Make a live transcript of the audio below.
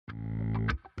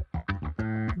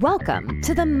Welcome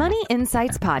to the Money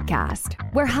Insights Podcast,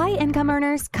 where high-income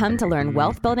earners come to learn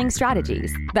wealth-building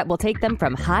strategies that will take them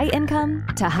from high income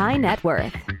to high net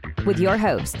worth. With your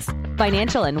hosts,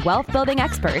 financial and wealth-building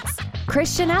experts,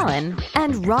 Christian Allen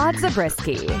and Rod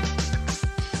Zabriskie.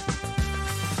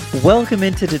 Welcome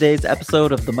into today's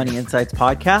episode of the Money Insights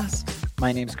Podcast.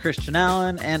 My name's Christian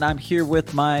Allen, and I'm here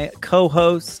with my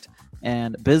co-host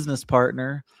and business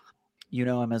partner. You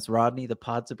know him as Rodney the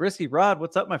Pod Zabriskie. Rod,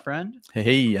 what's up, my friend?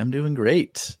 Hey, I'm doing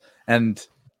great. And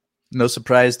no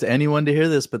surprise to anyone to hear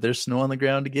this, but there's snow on the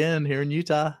ground again here in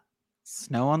Utah.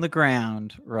 Snow on the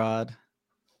ground, Rod.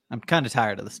 I'm kind of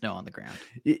tired of the snow on the ground.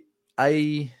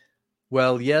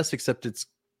 Well, yes, except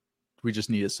we just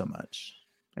need it so much.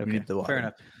 Okay, we need the water. Fair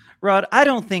enough. Rod, I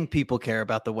don't think people care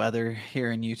about the weather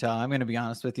here in Utah. I'm going to be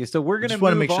honest with you. So we're going to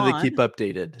want to make sure they keep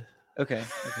updated. Okay,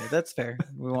 that's fair.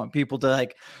 We want people to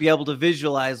be able to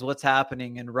visualize what's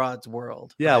happening in Rod's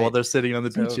world. Yeah, right? while they're sitting on the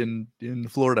beach in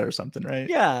Florida or something, right?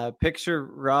 Yeah, picture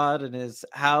Rod in his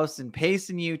house in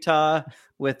Payson, Utah,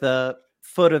 with a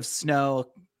foot of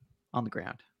snow on the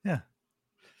ground. Yeah.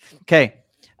 Okay,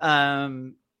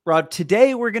 Rod.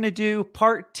 Today we're going to do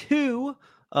part 2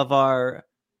 of our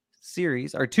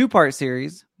series, our 2-part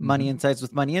series, Money Insights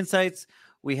with Money Insights.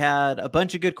 We had a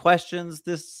bunch of good questions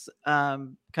this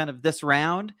this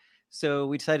round, so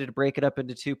we decided to break it up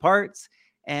into 2 parts.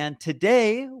 And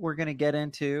today we're going to get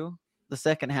into the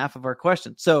second half of our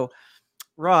question. So,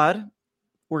 Rod,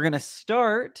 we're going to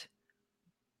start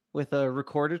with a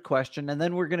recorded question, and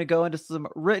then we're going to go into some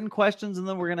written questions, and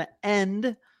then we're going to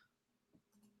end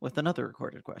with another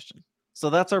recorded question. So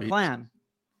that's our plan.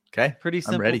 Okay. Pretty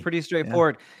simple, ready. pretty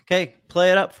straightforward. Yeah. Okay,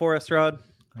 play it up for us, Rod.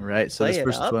 All right. So Play this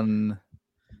first one.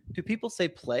 Do people say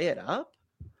play it up?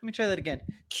 Let me try that again.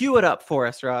 Cue it up for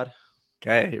us, Rod.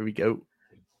 Okay, here we go.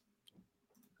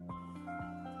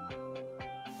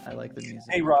 I like the music.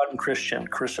 Hey, Rod and Christian,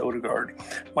 Chris Odegaard.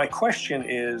 My question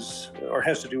is, or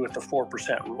has to do with the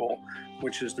 4% rule,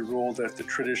 which is the rule that the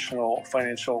traditional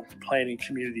financial planning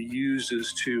community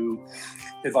uses to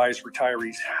advise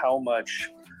retirees how much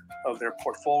of their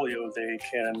portfolio they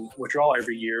can withdraw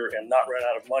every year and not run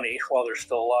out of money while they're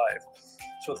still alive.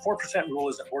 So the 4% rule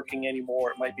isn't working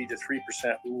anymore. It might be the 3%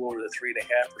 rule or the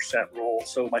 3.5% rule.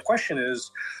 So my question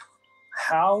is,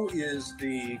 how is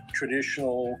the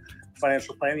traditional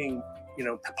financial planning,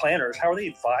 planners, how are they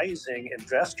advising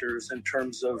investors in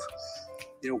terms of,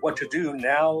 what to do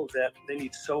now that they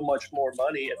need so much more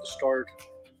money at the start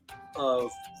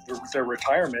of their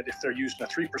retirement if they're using a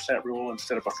 3% rule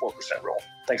instead of a 4% rule?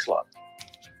 Thanks a lot.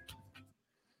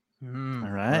 All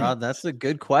right. Rod, that's a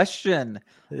good question.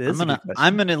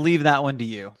 I'm gonna leave that one to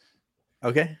you.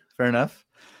 Okay, fair enough.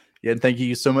 Yeah, and thank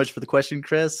you so much for the question,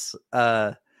 Chris.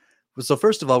 So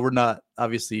first of all, we're not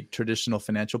obviously traditional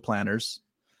financial planners,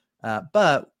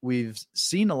 but we've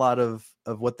seen a lot of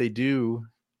what they do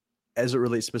as it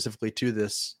relates specifically to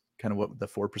this kind of what the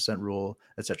 4% rule,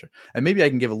 etc. And maybe I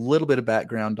can give a little bit of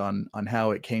background on how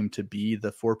it came to be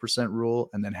the 4% rule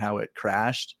and then how it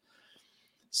crashed.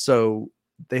 So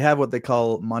they have what they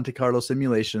call Monte Carlo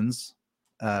simulations,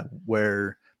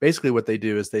 where basically what they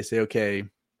do is they say, okay,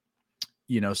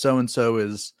 so-and-so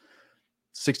is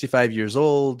 65 years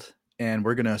old, and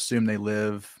we're going to assume they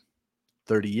live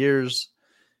 30 years.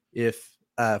 If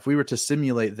we were to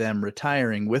simulate them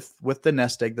retiring with the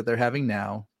nest egg that they're having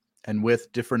now, and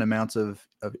with different amounts of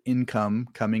income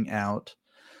coming out,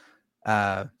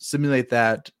 simulate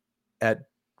that at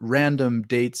random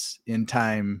dates in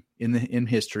time in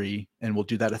history, and we'll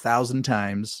do that 1,000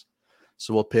 times.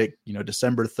 So we'll pick,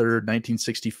 December 3rd,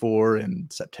 1964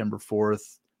 and September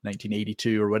 4th,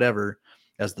 1982 or whatever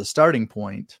as the starting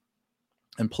point,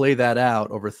 and play that out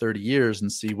over 30 years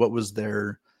and see what was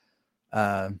their,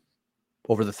 over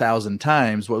the 1,000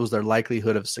 times, what was their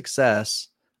likelihood of success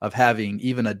of having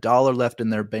even $1 left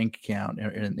in their bank account,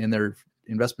 in their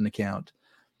investment account,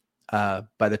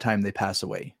 by the time they pass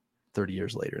away 30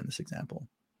 years later in this example.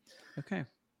 Okay.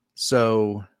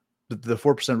 So the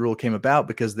 4% rule came about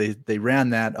because they ran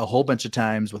that a whole bunch of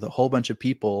times with a whole bunch of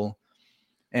people,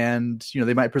 and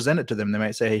they might present it to them. They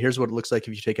might say, hey, here's what it looks like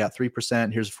if you take out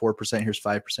 3%, here's 4%, here's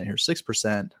 5%, here's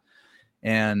 6%.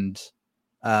 And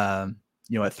at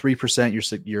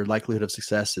 3%, your likelihood of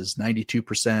success is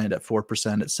 92%. At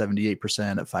 4%, it's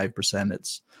 78%. At 5%,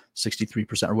 it's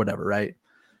 63% or whatever, right?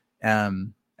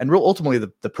 And ultimately,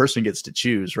 the person gets to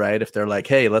choose, right? If they're like,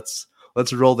 hey, let's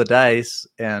roll the dice,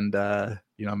 and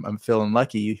I'm feeling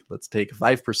lucky, let's take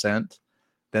 5%,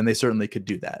 then they certainly could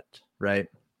do that, right?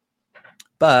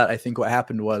 But I think what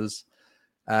happened was,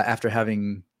 after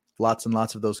having lots and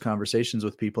lots of those conversations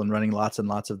with people and running lots and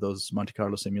lots of those Monte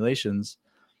Carlo simulations,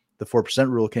 the 4%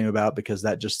 rule came about because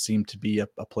that just seemed to be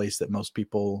a place that most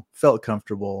people felt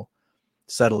comfortable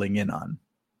settling in on.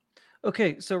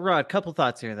 Okay, so Rod, couple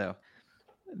thoughts here though.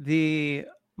 The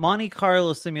Monte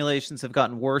Carlo simulations have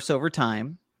gotten worse over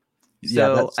time.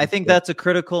 So I think that's a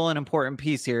critical and important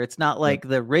piece here. It's not like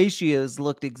the ratios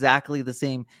looked exactly the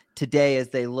same today as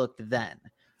they looked then.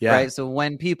 Yeah. Right. So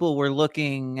when people were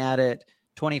looking at it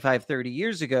 25, 30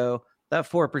 years ago, that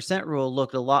 4% rule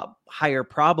looked a lot higher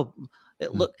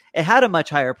it had a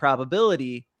much higher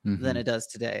probability than it does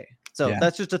today. So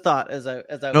that's just a thought as I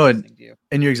was listening to you.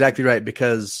 And you're exactly right,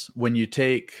 because when you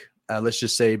take, let's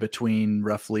just say between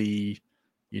roughly,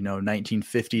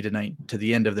 1950 to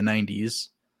the end of the 90s,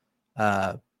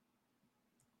 on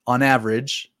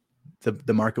average,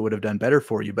 the market would have done better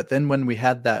for you. But then when we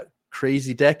had that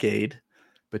crazy decade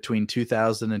between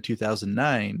 2000 and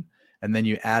 2009, and then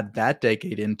you add that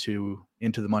decade into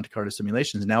the Monte Carlo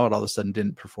simulations, now it all of a sudden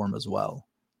didn't perform as well.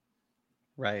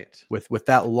 Right. With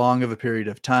that long of a period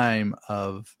of time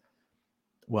of,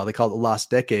 well, they call it the lost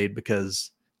decade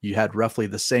because you had roughly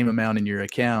the same amount in your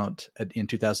account in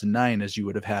 2009 as you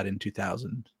would have had in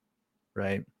 2000.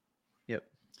 Right. Yep.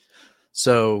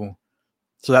 So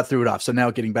that threw it off. So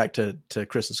now getting back to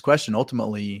Chris's question,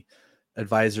 ultimately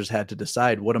advisors had to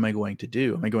decide, what am I going to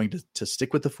do? Am I going to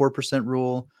stick with the 4%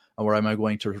 rule, or am I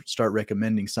going to start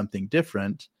recommending something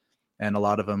different? And a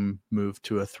lot of them move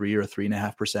to a 3 or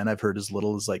 3.5%. I've heard as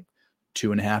little as like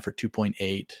 2.5 or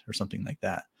 2.8 or something like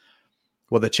that.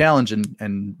 Well, the challenge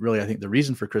and really I think the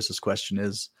reason for Chris's question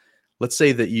is, let's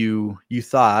say that you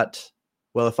thought,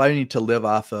 well, if I need to live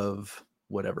off of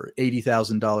whatever,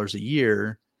 $80,000 a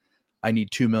year, I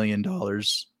need $2 million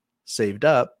saved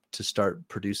up to start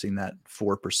producing that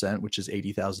 4%, which is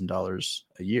 $80,000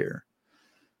 a year.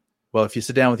 Well, if you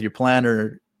sit down with your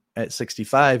planner at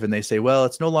 65 and they say, well,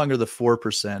 it's no longer the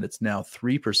 4%, it's now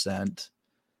 3%,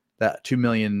 that 2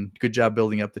 million, good job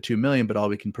building up the 2 million, but all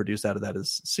we can produce out of that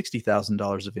is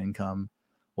 $60,000 of income.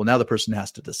 Well, now the person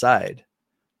has to decide,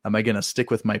 am I going to stick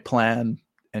with my plan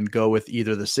and go with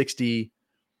either the 60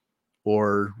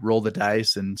 or roll the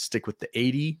dice and stick with the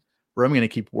 80, or I'm going to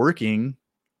keep working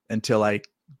until I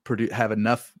have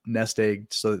enough nest egg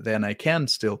so that then I can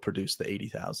still produce the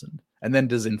 80,000. And then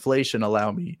does inflation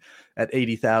allow me at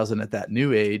 80,000 at that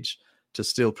new age to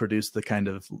still produce the kind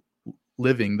of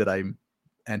living that I'm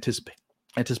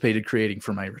anticipated creating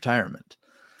for my retirement?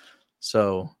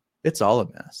 So it's all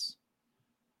a mess.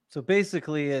 So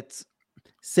basically it's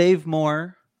save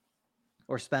more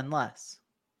or spend less.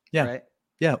 Yeah. Right.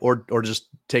 Yeah. Or just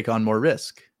take on more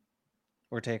risk.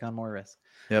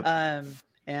 Yep.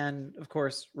 And of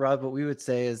course, Rob, what we would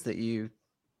say is that you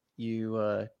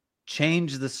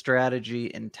change the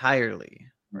strategy entirely,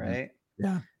 right?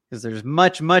 Yeah. Because there's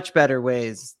much, much better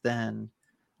ways than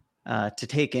to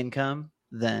take income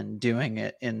than doing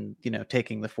it in,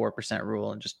 taking the 4%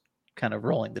 rule and just kind of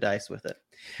rolling the dice with it.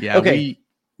 Yeah. Okay.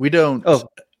 We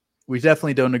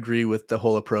definitely don't agree with the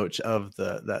whole approach of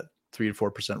that 3 to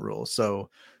 4% rule. So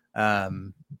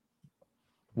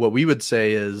what we would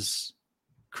say is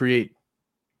create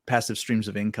passive streams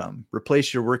of income.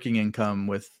 Replace your working income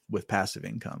with passive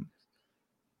income.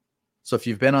 So if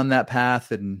you've been on that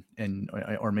path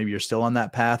or maybe you're still on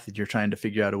that path and you're trying to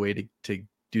figure out a way to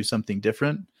do something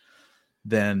different,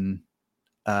 then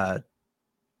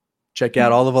check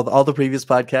out all the previous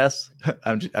podcasts.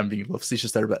 I'm being a little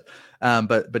facetious there,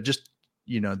 but just,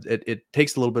 it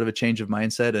takes a little bit of a change of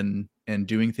mindset and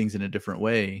doing things in a different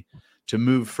way to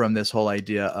move from this whole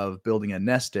idea of building a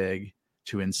nest egg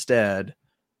to instead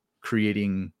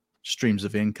creating streams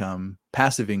of income,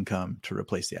 passive income, to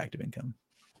replace the active income.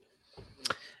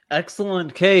 Excellent.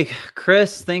 Okay,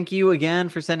 Chris, thank you again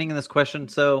for sending in this question.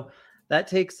 So that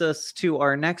takes us to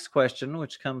our next question,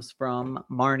 which comes from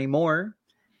Marnie Moore,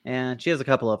 and she has a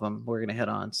couple of them we're going to hit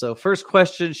on. So first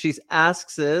question she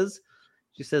asks is,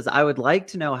 she says, I would like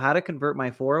to know how to convert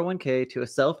my 401k to a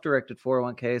self-directed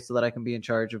 401k so that I can be in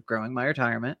charge of growing my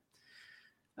retirement.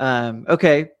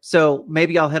 Okay, so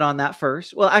maybe I'll hit on that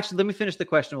first. Well, actually, let me finish the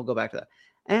question. We'll go back to that.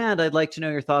 And I'd like to know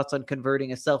your thoughts on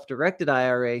converting a self-directed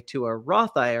IRA to a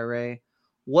Roth IRA.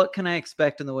 What can I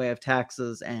expect in the way of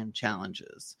taxes and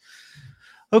challenges?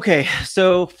 Okay,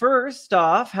 so first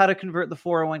off, how to convert the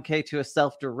 401k to a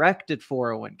self-directed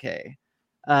 401k.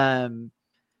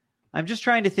 I'm just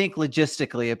trying to think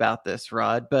logistically about this,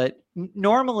 Rod, but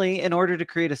normally in order to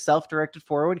create a self-directed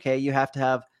 401k, you have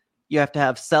to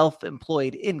have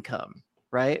self-employed income,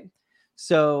 right?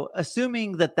 So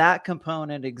assuming that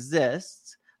component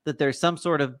exists, that there's some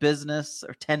sort of business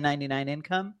or 1099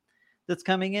 income that's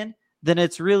coming in, then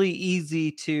it's really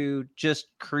easy to just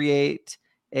create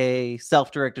a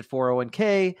self-directed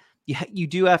 401k you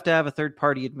do have to have a third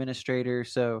party administrator.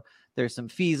 So there's some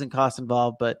fees and costs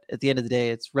involved, but at the end of the day,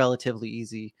 it's relatively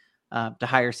easy to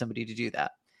hire somebody to do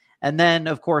that. And then,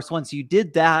 of course, once you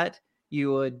did that,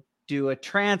 you would do a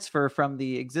transfer from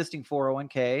the existing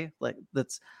 401k, like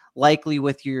that's likely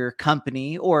with your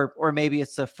company, or maybe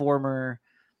it's a former,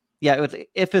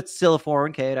 if it's still a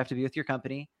 401k, it'd have to be with your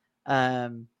company.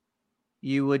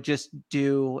 You would just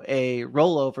do a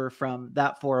rollover from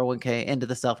that 401k into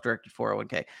the self-directed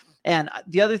 401k. And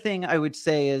the other thing I would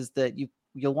say is that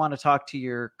you'll want to talk to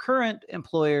your current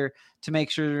employer to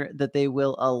make sure that they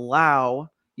will allow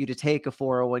you to take a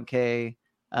 401k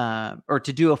or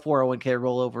to do a 401k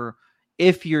rollover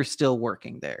if you're still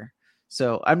working there.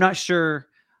 So I'm not sure,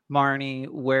 Marnie,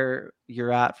 where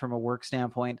you're at from a work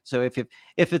standpoint. So if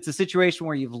it's a situation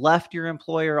where you've left your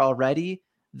employer already,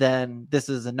 then this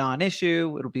is a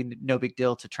non-issue. It'll be no big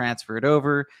deal to transfer it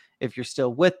over. If you're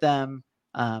still with them,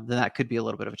 then that could be a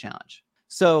little bit of a challenge.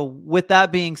 So with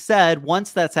that being said,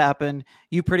 once that's happened,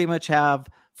 you pretty much have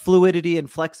fluidity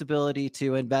and flexibility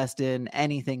to invest in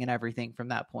anything and everything from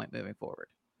that point moving forward.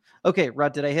 Okay,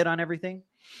 Rod, did I hit on everything?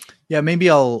 Yeah, maybe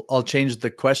I'll change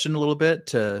the question a little bit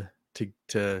to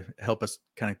help us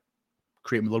kind of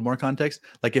create a little more context.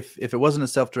 Like if it wasn't a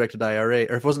self-directed IRA,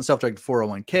 or if it wasn't self-directed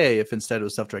 401k, if instead it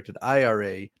was self-directed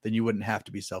IRA, then you wouldn't have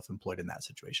to be self-employed in that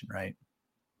situation, right?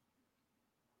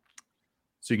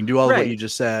 So you can do all of what you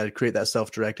just said, create that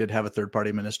self-directed, have a third-party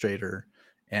administrator,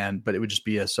 but it would just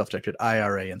be a self-directed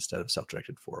IRA instead of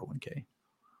self-directed 401k.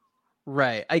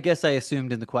 Right. I guess I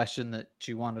assumed in the question that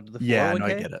you wanted the 401k. Yeah, no,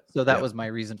 I get it. So that was my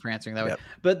reason for answering that way.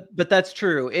 But that's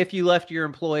true. If you left your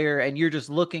employer and you're just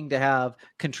looking to have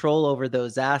control over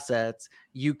those assets,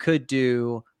 you could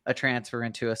do a transfer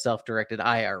into a self-directed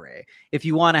IRA. If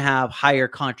you want to have higher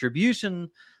contribution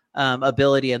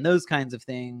ability and those kinds of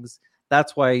things,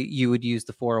 that's why you would use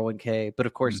the 401k. But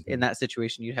of course, in that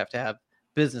situation, you'd have to have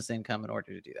business income in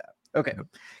order to do that.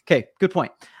 Okay. Good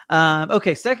point.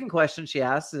 Okay. Second question she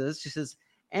asks she says,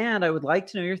 and I would like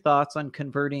to know your thoughts on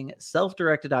converting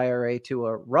self-directed IRA to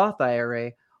a Roth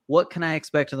IRA. What can I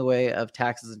expect in the way of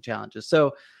taxes and challenges?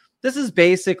 So this is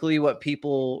basically what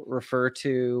people refer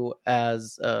to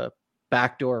as a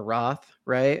backdoor Roth,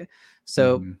 right?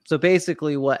 So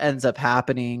basically what ends up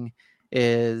happening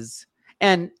is,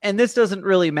 and this doesn't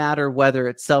really matter whether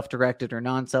it's self-directed or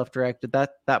non-self-directed.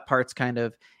 That part's kind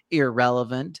of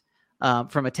irrelevant.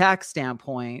 From a tax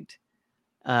standpoint,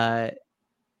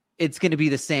 it's going to be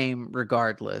the same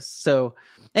regardless. So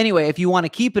anyway, if you want to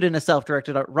keep it in a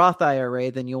self-directed Roth IRA,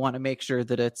 then you want to make sure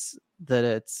that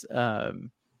it's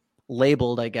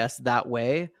labeled, I guess, that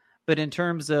way. But in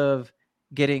terms of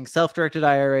getting self-directed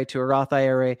IRA to a Roth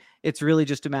IRA, it's really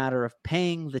just a matter of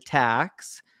paying the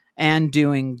tax and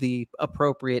doing the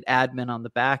appropriate admin on the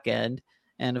back end.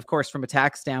 And of course, from a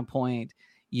tax standpoint,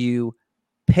 you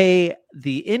pay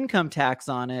the income tax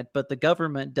on it, but the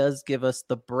government does give us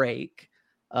the break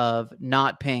of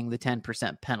not paying the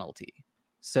 10% penalty.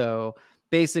 So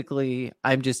basically,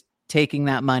 I'm just taking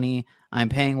that money, I'm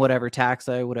paying whatever tax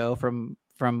I would owe from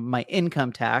my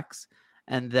income tax,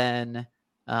 and then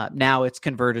now it's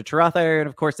converted to Roth IRA. And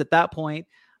of course, at that point,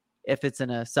 if it's in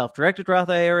a self-directed Roth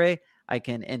IRA, I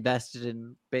can invest it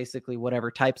in basically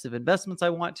whatever types of investments I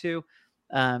want to.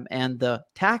 And the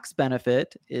tax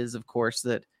benefit is, of course,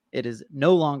 that it is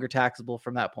no longer taxable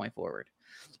from that point forward.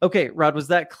 Okay, Rod, was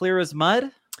that clear as mud?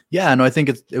 Yeah, no, I think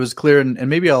it was clear. And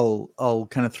maybe I'll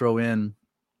kind of throw in,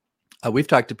 we've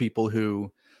talked to people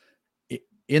who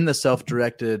in the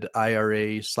self-directed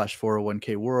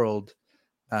IRA/401k world,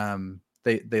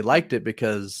 they liked it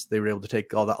because they were able to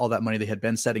take all that money they had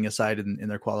been setting aside in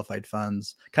their qualified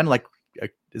funds. Kind of like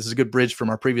this is a good bridge from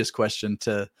our previous question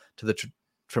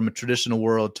from a traditional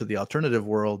world to the alternative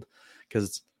world,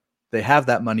 because they have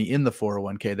that money in the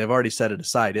 401k. They've already set it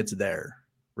aside. It's there,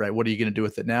 right? What are you going to do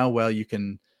with it now? Well, you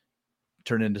can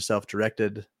turn it into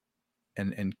self-directed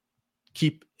and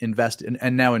keep investing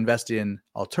and now invest in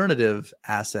alternative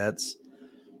assets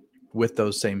with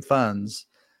those same funds.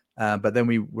 But then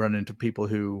we run into people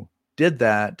who did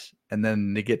that and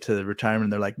then they get to retirement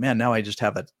and they're like, man, now I just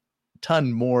have a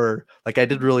ton more. Like I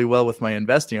did really well with my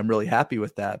investing. I'm really happy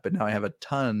with that. But now I have a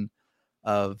ton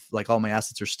of like all my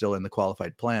assets are still in the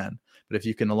qualified plan. But if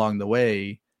you can along the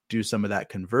way do some of that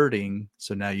converting,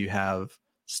 so now you have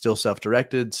still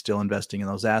self-directed, still investing in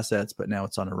those assets, but now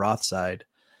it's on a Roth side,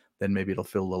 then maybe it'll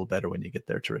feel a little better when you get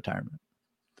there to retirement.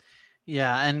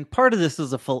 Yeah. And part of this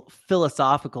is a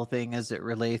philosophical thing as it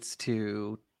relates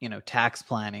to, tax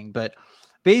planning. But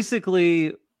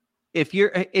basically, if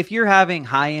you're having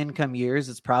high income years,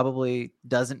 it's probably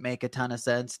doesn't make a ton of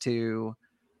sense to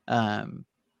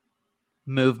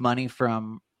move money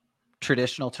from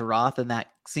traditional to Roth in that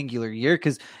singular year,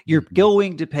 because you're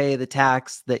going to pay the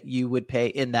tax that you would pay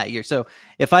in that year. So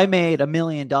if I made $1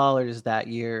 million that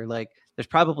year, like there's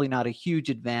probably not a huge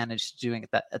advantage to doing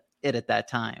it at that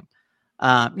time.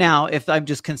 Now, if I'm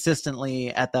just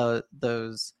consistently at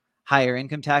those higher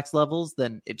income tax levels,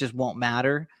 then it just won't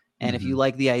matter. And if you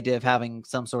like the idea of having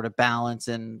some sort of balance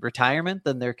in retirement,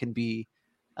 then there can be,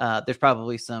 there's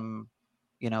probably some,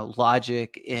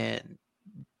 logic in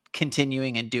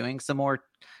continuing and doing some more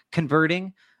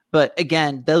converting. But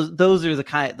again, those are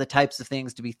the types of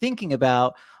things to be thinking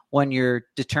about when you're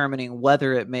determining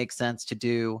whether it makes sense to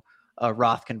do a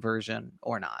Roth conversion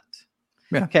or not.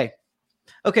 Yeah.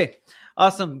 Okay.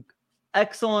 Awesome.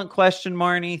 Excellent question,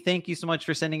 Marnie. Thank you so much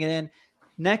for sending it in.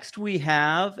 Next, we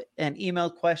have an email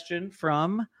question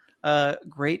from a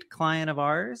great client of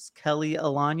ours, Kelly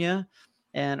Alanya.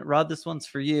 And Rod, this one's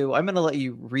for you. I'm going to let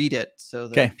you read it so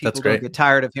that people don't get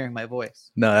tired of hearing my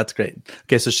voice. No, that's great.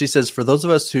 Okay, so she says, for those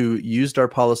of us who used our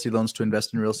policy loans to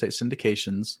invest in real estate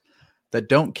syndications that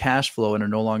don't cash flow and are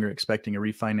no longer expecting a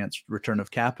refinanced return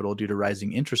of capital due to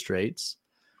rising interest rates,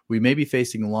 we may be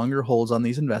facing longer holds on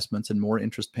these investments and more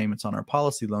interest payments on our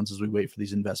policy loans as we wait for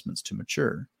these investments to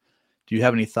mature. Do you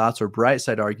have any thoughts or bright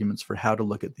side arguments for how to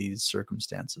look at these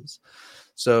circumstances?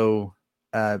 So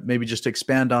maybe just to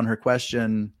expand on her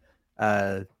question,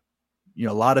 a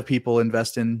lot of people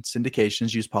invest in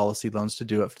syndications, use policy loans to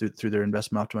do it through their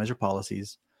investment optimizer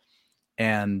policies,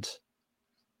 and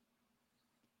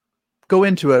go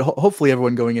into it. Hopefully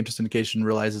everyone going into syndication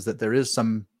realizes that there is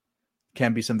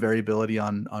can be some variability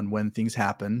on when things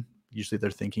happen. Usually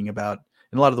they're thinking about,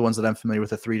 and a lot of the ones that I'm familiar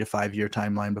with, a 3 to 5 year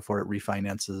timeline before it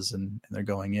refinances and they're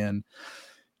going in.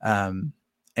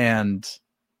 And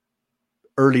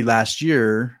early last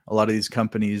year, a lot of these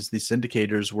companies, these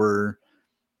syndicators, were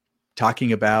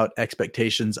talking about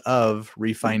expectations of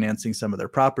refinancing some of their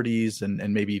properties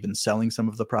and maybe even selling some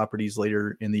of the properties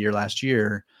later in the year last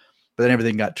year. But then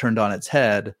everything got turned on its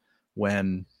head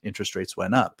when interest rates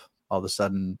went up. All of a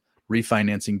sudden,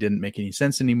 refinancing didn't make any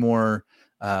sense anymore.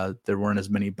 There weren't as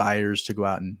many buyers to go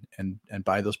out and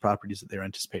buy those properties that they were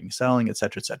anticipating selling, et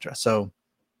cetera, et cetera. So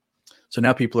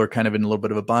now people are kind of in a little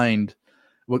bit of a bind,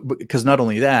 because not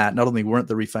only weren't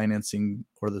the refinancing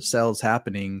or the sales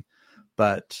happening,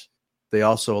 but they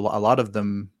also, a lot of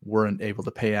them weren't able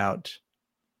to pay out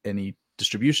any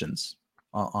distributions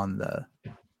on the,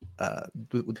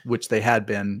 which they had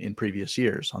been in previous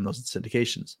years on those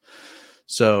syndications.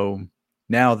 So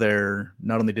now they're,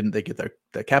 not only didn't they get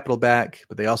their capital back,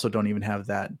 but they also don't even have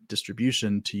that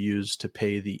distribution to use to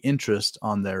pay the interest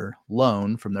on their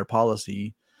loan from their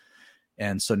policy.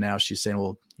 And so now she's saying,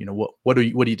 well, what do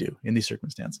you do in these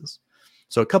circumstances?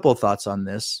 So a couple of thoughts on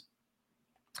this.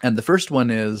 And the first one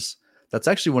is, that's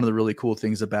actually one of the really cool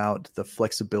things about the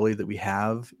flexibility that we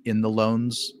have in the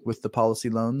loans with the policy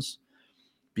loans,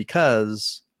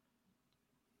 because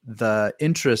the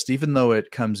interest, even though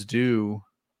it comes due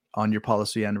on your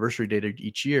policy anniversary date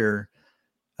each year,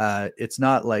 it's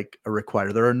not like a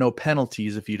requirement. There are no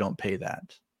penalties if you don't pay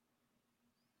that,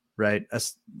 right?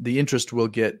 The interest will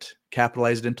get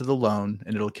capitalized into the loan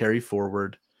and it'll carry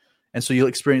forward. And so you'll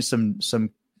experience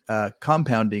some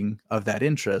compounding of that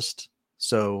interest.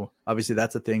 So obviously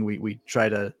that's a thing we try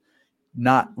to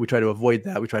avoid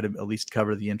that. We try to at least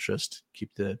cover the interest,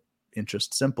 keep the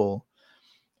interest simple.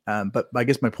 But I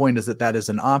guess my point is that is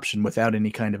an option without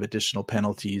any kind of additional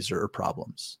penalties or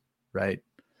problems, right?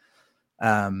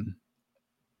 On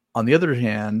the other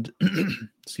hand,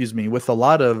 excuse me, with a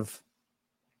lot of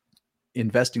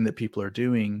investing that people are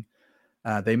doing,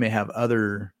 they may have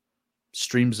other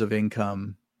streams of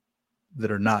income that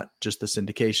are not just the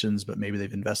syndications, but maybe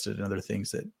they've invested in other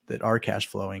things that are cash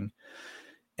flowing.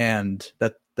 And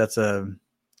that's a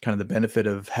kind of the benefit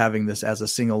of having this as a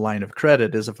single line of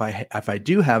credit is if I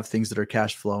do have things that are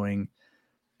cash flowing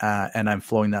and I'm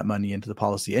flowing that money into the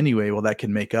policy anyway, well, that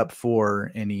can make up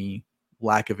for any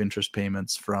lack of interest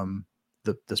payments from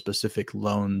the specific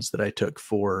loans that I took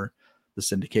for the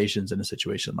syndications in a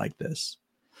situation like this.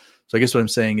 So I guess what I'm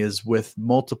saying is, with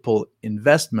multiple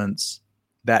investments,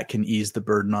 that can ease the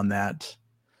burden on that.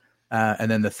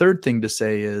 And then the third thing to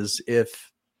say is,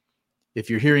 if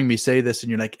you're hearing me say this and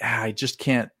you're like, I just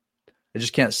can't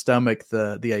stomach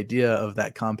the idea of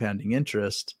that compounding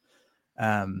interest.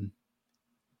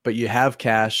 But you have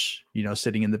cash,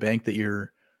 sitting in the bank that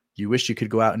you wish you could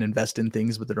go out and invest in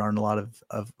things, but there aren't a lot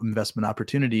of investment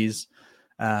opportunities.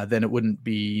 Then it wouldn't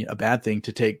be a bad thing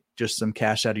to take just some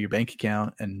cash out of your bank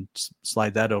account and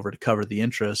slide that over to cover the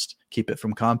interest, keep it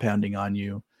from compounding on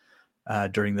you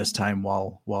during this time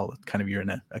while kind of you're in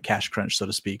a cash crunch, so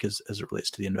to speak, as it relates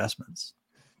to the investments.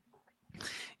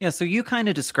 Yeah, so you kind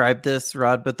of described this,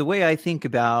 Rod, but the way I think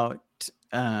about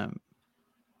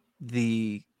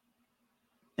the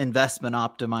investment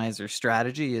optimizer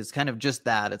strategy is kind of just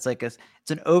that. It's like it's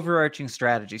an overarching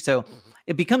strategy. So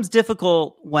it becomes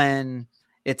difficult when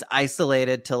it's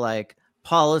isolated to like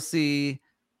policy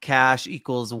cash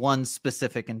equals one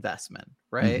specific investment,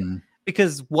 right? Mm-hmm.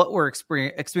 Because what we're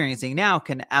experiencing now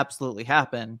can absolutely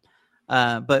happen.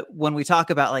 But when we talk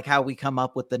about like how we come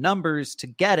up with the numbers to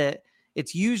get it,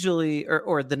 it's usually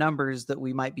or the numbers that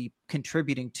we might be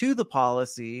contributing to the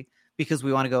policy because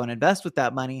we want to go and invest with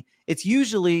that money. It's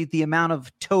usually the amount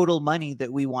of total money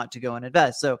that we want to go and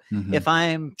invest. So if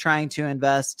I'm trying to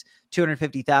invest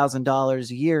 $250,000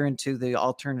 a year into the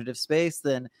alternative space,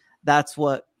 then that's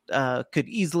what could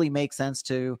easily make sense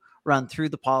to run through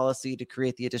the policy to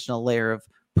create the additional layer of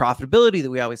profitability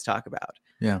that we always talk about.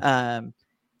 Yeah.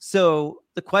 So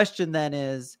the question then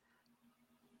is,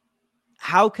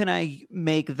 how can I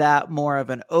make that more of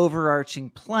an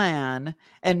overarching plan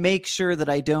and make sure that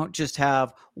I don't just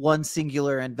have one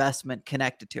singular investment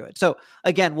connected to it? So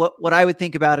again, what I would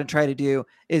think about and try to do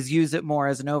is use it more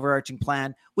as an overarching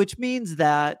plan, which means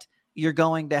that you're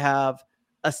going to have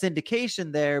a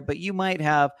syndication there, but you might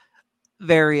have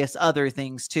various other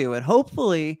things too. And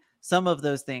hopefully some of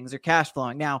those things are cash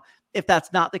flowing. Now, if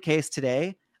that's not the case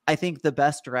today, I think the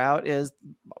best route is,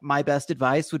 my best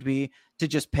advice would be to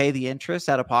just pay the interest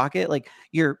out of pocket. Like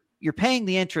you're paying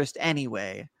the interest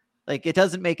anyway. Like it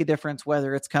doesn't make a difference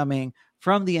whether it's coming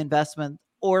from the investment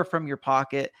or from your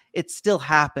pocket. It's still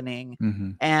happening.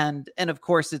 Mm-hmm. And of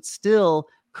course it's still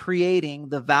creating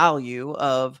the value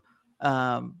of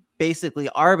basically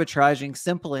arbitraging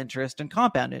simple interest and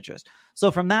compound interest. So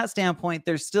from that standpoint,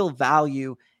 there's still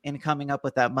value in coming up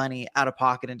with that money out of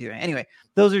pocket and doing it. Anyway,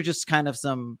 those are just kind of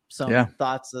some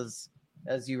thoughts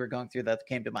as you were going through that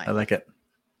came to mind. I like it.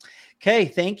 Okay.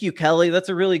 Thank you, Kelly. That's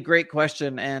a really great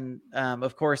question. And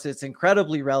of course it's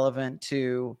incredibly relevant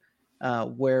to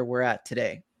where we're at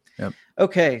today. Yep.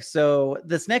 Okay. So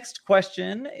this next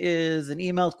question is an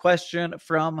emailed question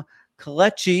from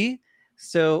Kelechi.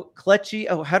 So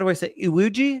Kelechi, how do I say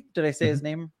Iwuji? Did I say his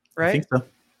name right? I think so.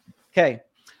 Okay.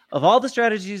 Of all the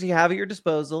strategies you have at your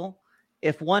disposal,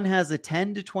 if one has a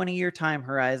 10 to 20 year time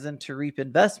horizon to reap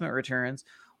investment returns,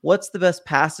 what's the best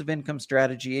passive income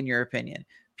strategy in your opinion?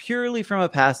 Purely from a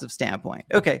passive standpoint.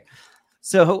 Okay.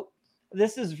 So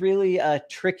this is really a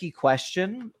tricky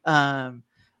question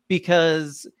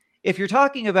because if you're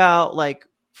talking about like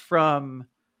from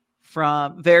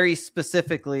very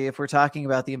specifically, if we're talking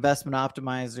about the investment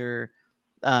optimizer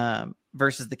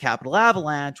versus the capital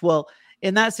avalanche, well,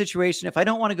 in that situation, if I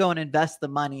don't want to go and invest the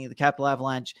money, the capital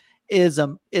avalanche is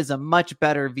a much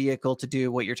better vehicle to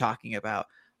do what you're talking about.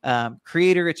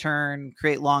 Create a return,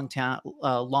 create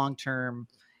long-term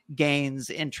gains,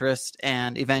 interest,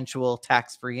 and eventual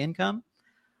tax-free income.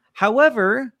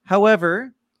 However,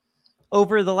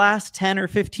 over the last 10 or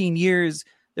 15 years,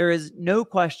 there is no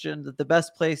question that the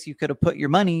best place you could have put your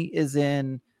money is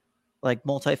in like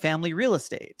multifamily real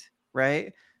estate,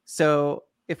 right? So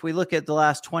if we look at the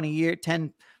last 20 years,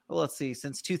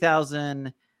 since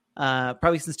 2000,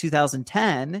 probably since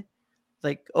 2010,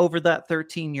 like over that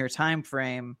 13-year time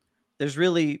frame, there's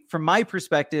really, from my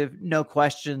perspective, no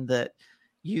question that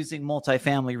using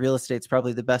multifamily real estate is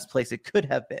probably the best place it could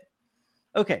have been.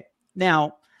 Okay,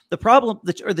 now the problem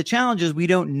or the challenge is we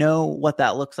don't know what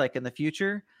that looks like in the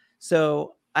future.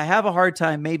 So I have a hard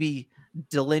time maybe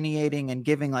delineating and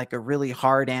giving like a really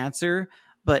hard answer.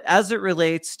 But as it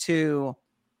relates to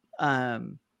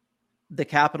the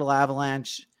capital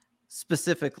avalanche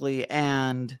specifically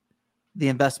and the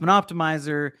investment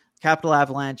optimizer, capital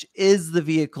avalanche is the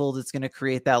vehicle that's going to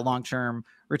create that long-term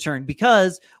return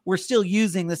because we're still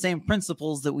using the same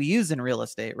principles that we use in real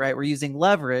estate, right? We're using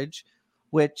leverage,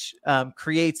 which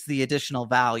creates the additional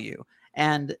value,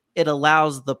 and it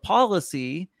allows the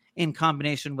policy in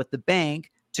combination with the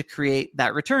bank to create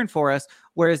that return for us.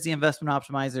 Whereas the investment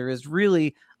optimizer is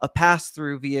really a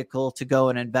pass-through vehicle to go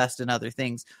and invest in other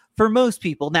things for most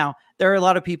people. Now, there are a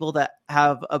lot of people that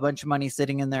have a bunch of money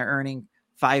sitting in there earning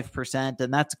 5%,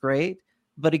 and that's great.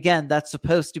 But again, that's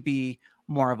supposed to be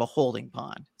more of a holding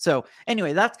pond. So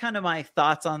anyway, that's kind of my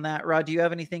thoughts on that. Rod, do you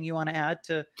have anything you want to add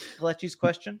to Kelechi's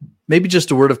question? Maybe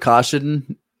just a word of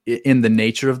caution in the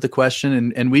nature of the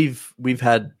question. And we've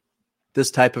had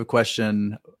this type of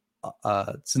question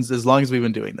since as long as we've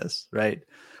been doing this, right?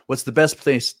 What's the best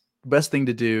thing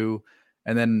to do?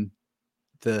 And then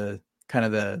the kind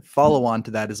of the follow on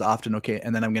to that is often, okay,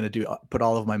 and then I'm going to put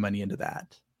all of my money into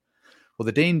that.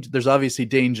 Well, there's obviously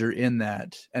danger in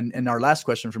that. And our last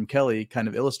question from Kelly kind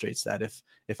of illustrates that.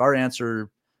 If our answer,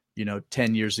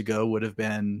 10 years ago would have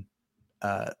been,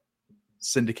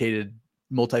 syndicated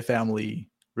multifamily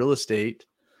real estate,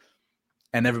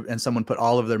 and someone put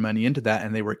all of their money into that,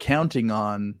 and they were counting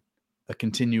on a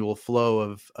continual flow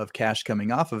of cash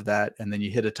coming off of that, and then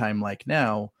you hit a time like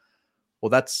now, well,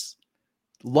 that's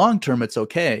long term, it's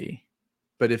okay.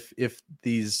 But if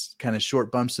these kind of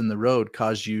short bumps in the road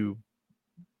cause you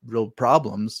real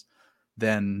problems,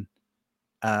 then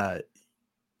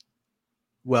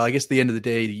well, I guess at the end of the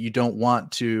day, you don't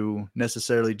want to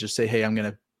necessarily just say, hey, I'm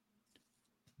going to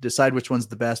decide which one's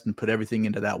the best and put everything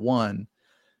into that one,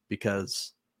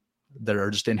 because there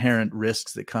are just inherent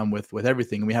risks that come with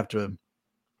everything. And we have to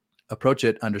approach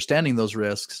it understanding those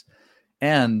risks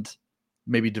and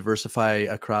maybe diversify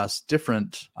across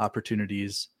different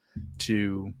opportunities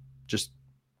to just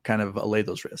kind of allay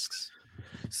those risks.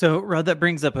 So, Rod, that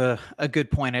brings up a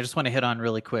good point. I just want to hit on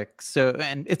really quick. So,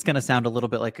 and it's going to sound a little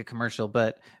bit like a commercial,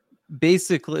 but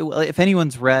basically, if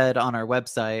anyone's read on our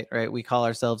website, right, we call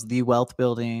ourselves the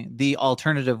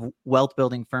alternative wealth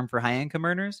building firm for high income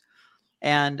earners.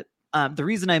 And the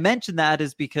reason I mention that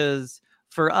is because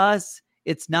for us,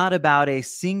 it's not about a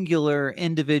singular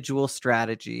individual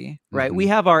strategy, right? Mm-hmm. We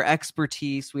have our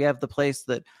expertise. We have the place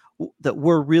that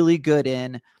we're really good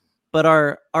in. But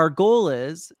our goal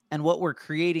is, and what we're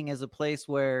creating is a place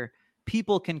where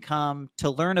people can come to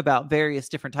learn about various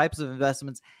different types of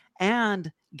investments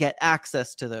and get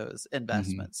access to those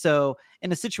investments. Mm-hmm. So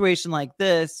in a situation like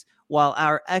this, while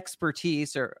our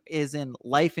expertise is in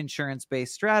life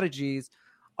insurance-based strategies,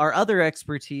 our other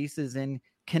expertise is in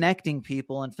connecting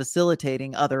people and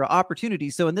facilitating other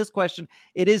opportunities. So in this question,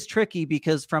 it is tricky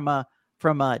because from a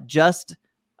just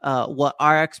what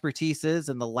our expertise is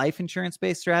in the life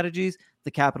insurance-based strategies,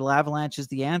 the Capital Avalanche is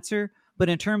the answer. But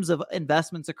in terms of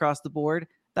investments across the board,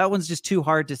 that one's just too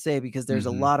hard to say because there's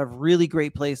a lot of really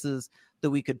great places that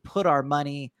we could put our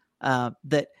money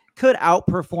that could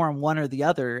outperform one or the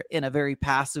other in a very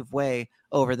passive way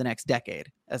over the next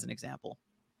decade, as an example.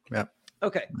 Yeah.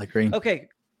 Okay. I agree. Okay.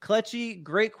 Clutchy,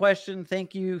 great question.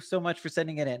 Thank you so much for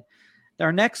sending it in.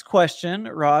 Our next question,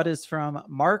 Rod, is from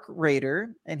Mark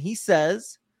Rader, and he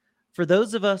says, for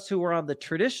those of us who are on the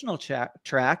traditional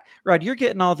track, Rod, you're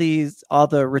getting all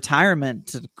the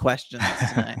retirement questions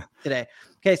today.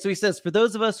 Okay, so he says, for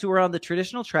those of us who are on the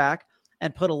traditional track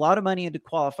and put a lot of money into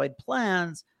qualified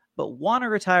plans, but want to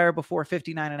retire before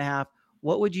 59 and a half,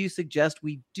 what would you suggest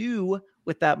we do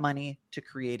with that money to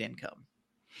create income?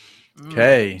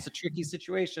 Okay. It's a tricky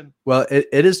situation. Well,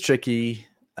 it is tricky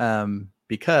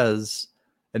because,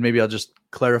 and maybe I'll just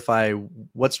clarify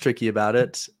what's tricky about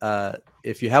it.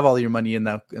 If you have all your money in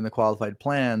the qualified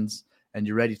plans and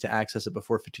you're ready to access it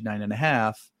before 59 and a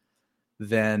half,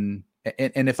 then,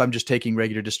 and if I'm just taking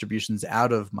regular distributions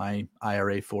out of my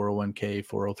IRA, 401k,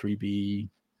 403b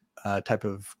type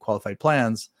of qualified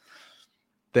plans,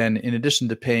 then in addition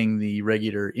to paying the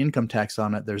regular income tax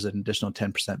on it, there's an additional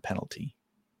 10% penalty.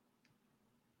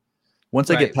 Once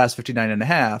I get past 59 and a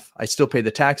half, I still pay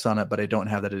the tax on it, but I don't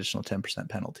have that additional 10%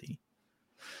 penalty.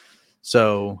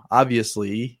 So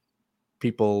obviously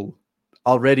people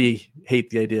already hate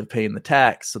the idea of paying the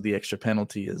tax. So the extra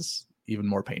penalty is even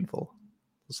more painful.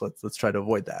 So let's try to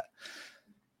avoid that.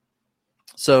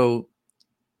 So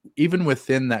even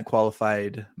within that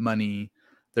qualified money,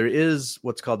 there is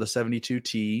what's called the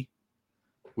 72T,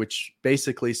 which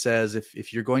basically says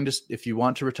if you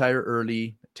want to retire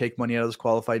early, take money out of those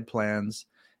qualified plans,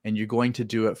 and you're going to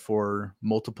do it for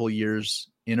multiple years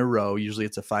in a row, usually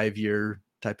it's a 5-year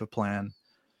type of plan,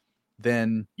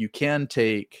 then you can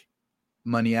take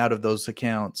money out of those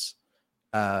accounts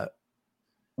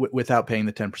without paying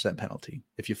the 10% penalty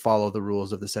if you follow the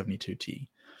rules of the 72T.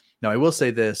 Now, I will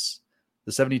say this,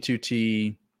 the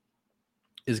 72T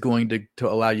is going to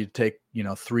allow you to take,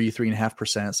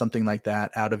 3.5%, something like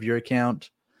that out of your account.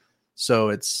 So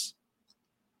it's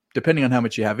depending on how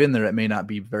much you have in there, it may not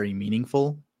be very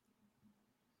meaningful.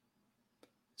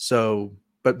 So,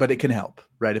 but it can help,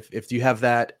 right? If you have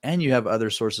that and you have other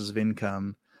sources of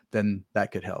income, then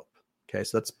that could help. Okay.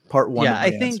 So that's part one. Yeah.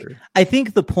 I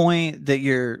think the point that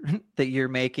you're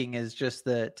making is just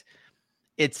that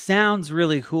it sounds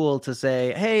really cool to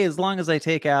say, hey, as long as I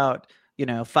take out,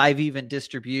 5 even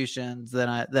distributions, then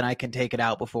I can take it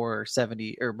out before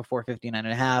 70 or before 59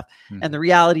 and a half. Mm-hmm. And the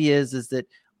reality is that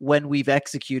when we've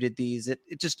executed these, it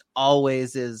just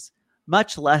always is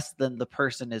much less than the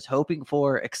person is hoping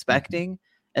for, expecting.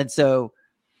 Mm-hmm. And so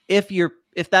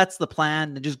if that's the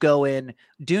plan, then just go in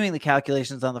doing the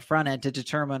calculations on the front end to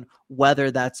determine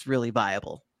whether that's really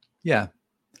viable. Yeah.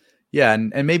 Yeah.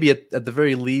 And maybe at the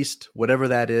very least, whatever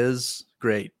that is,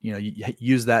 great. You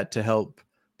use that to help.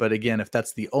 But again, if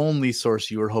that's the only source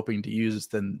you were hoping to use,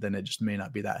 then it just may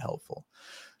not be that helpful.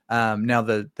 Now,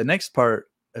 the next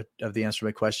part of the answer to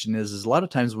my question is a lot of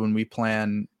times when we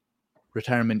plan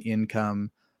retirement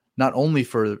income, not only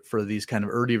for these kind of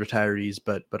early retirees,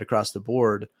 but across the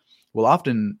board, we'll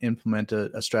often implement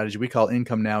a strategy we call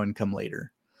income now, income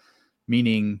later.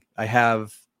 Meaning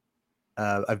I've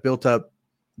built up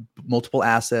multiple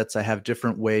assets. I have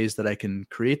different ways that I can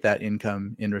create that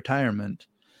income in retirement.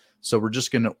 So we're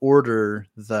just going to order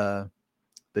the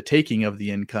taking of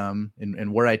the income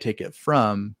and where I take it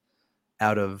from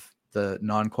out of the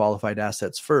non-qualified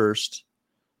assets first,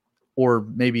 or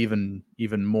maybe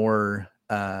even more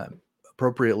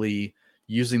appropriately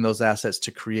using those assets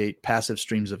to create passive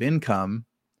streams of income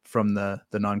from the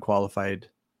non-qualified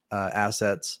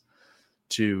assets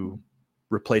to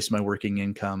replace my working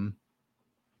income,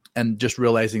 and just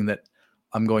realizing that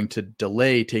I'm going to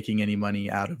delay taking any money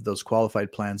out of those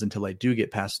qualified plans until I do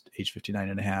get past age 59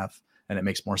 and a half. And it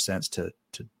makes more sense to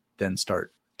then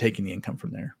start taking the income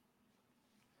from there.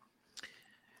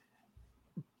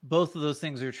 Both of those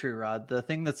things are true, Rod. The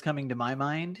thing that's coming to my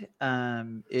mind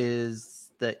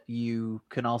is that you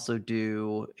can also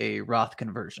do a Roth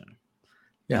conversion.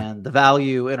 Yeah. And the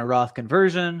value in a Roth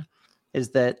conversion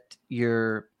is that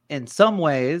you're in some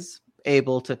ways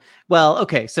able to, well,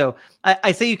 okay. So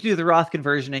I say you can do the Roth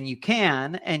conversion and you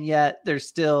can, and yet there's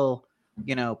still,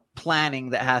 planning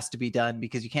that has to be done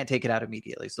because you can't take it out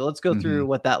immediately. So let's go through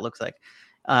what that looks like.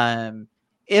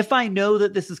 If I know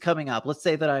that this is coming up, let's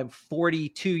say that I'm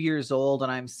 42 years old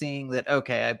and I'm seeing that,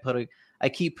 okay, I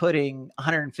keep putting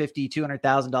 $150,000,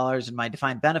 $200,000 in my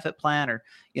defined benefit plan, or,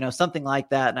 something like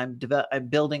that. And I'm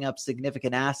building up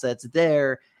significant assets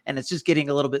there, and it's just getting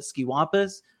a little bit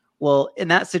skiwampus. Well, in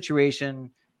that situation,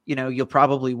 you'll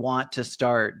probably want to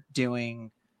start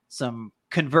doing some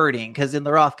converting, because in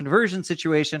the Roth conversion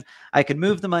situation, I can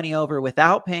move the money over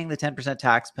without paying the 10%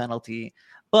 tax penalty.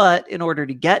 But in order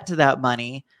to get to that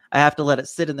money, I have to let it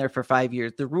sit in there for 5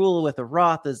 years. The rule with a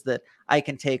Roth is that I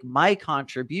can take my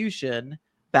contribution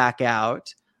back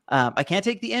out. I can't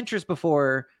take the interest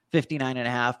before 59 and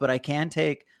a half, but I can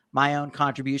take my own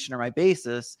contribution or my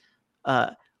basis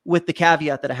with the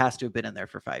caveat that it has to have been in there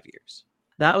for 5 years.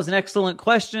 That was an excellent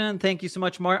question. Thank you so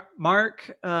much,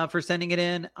 Mark, for sending it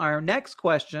in. Our next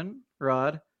question,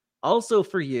 Rod, also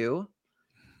for you.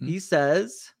 He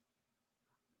says,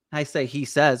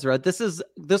 Rod,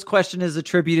 this question is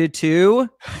attributed to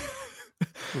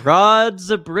Rod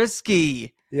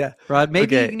Zabriskie. Yeah. Rod,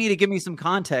 maybe you need to give me some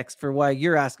context for why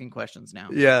you're asking questions now.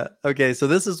 Yeah. Okay. So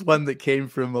this is one that came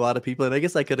from a lot of people, and I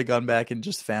guess I could have gone back and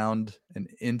just found an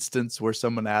instance where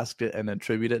someone asked it and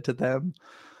attribute it to them.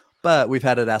 But we've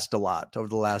had it asked a lot over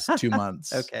the last 2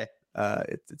 months. Okay.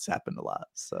 It's happened a lot.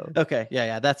 So okay.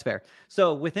 Yeah, that's fair.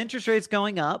 So with interest rates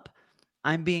going up,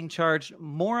 I'm being charged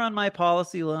more on my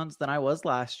policy loans than I was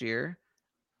last year.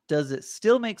 Does it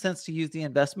still make sense to use the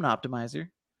investment optimizer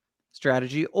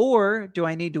strategy, or do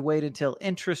I need to wait until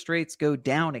interest rates go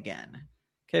down again?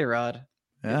 Okay, Rod,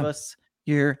 give us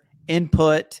your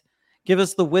input. Give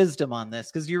us the wisdom on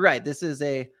this, because you're right. This is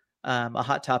a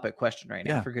hot topic question right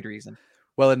now for good reason.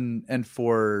 Well, and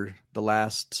for the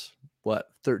last,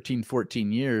 13,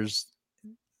 14 years,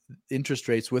 interest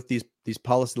rates with these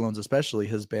policy loans especially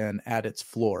has been at its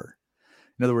floor.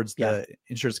 In other words, the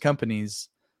insurance companies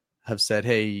have said,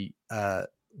 hey, the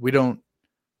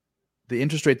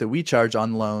interest rate that we charge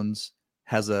on loans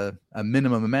has a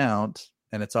minimum amount,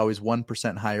 and it's always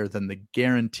 1% higher than the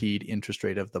guaranteed interest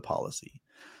rate of the policy.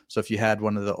 So if you had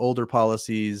one of the older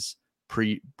policies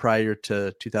prior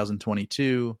to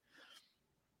 2022,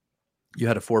 you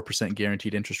had a 4%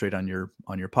 guaranteed interest rate on your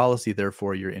policy.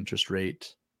 Therefore, your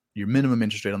minimum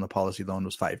interest rate on the policy loan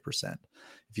was 5%.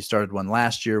 If you started one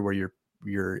last year where your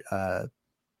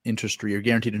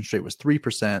guaranteed interest rate was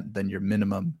 3%, then your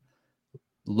minimum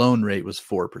loan rate was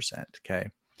 4%. Okay.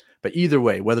 But either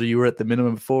way, whether you were at the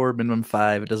minimum 4, minimum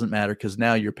 5, it doesn't matter, because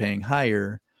now you're paying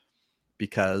higher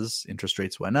because interest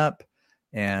rates went up.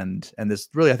 And this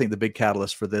really, I think the big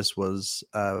catalyst for this was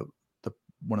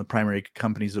one of the primary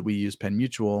companies that we use, Penn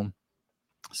Mutual,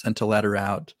 sent a letter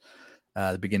out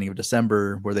the beginning of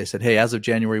December where they said, hey, as of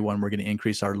January 1, we're going to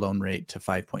increase our loan rate to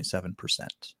 5.7%.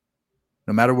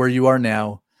 No matter where you are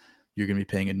now, you're going to be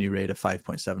paying a new rate of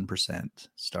 5.7%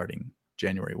 starting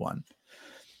January 1.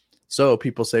 So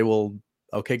people say, well,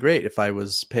 okay, great. If I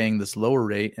was paying this lower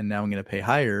rate and now I'm going to pay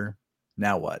higher,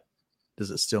 now what?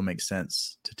 Does it still make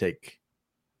sense to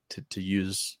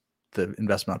use the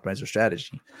investment optimizer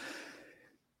strategy?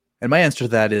 And my answer to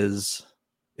that is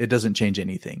it doesn't change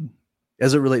anything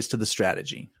as it relates to the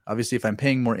strategy. Obviously, if I'm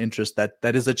paying more interest,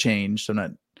 that is a change. So I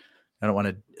don't want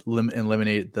to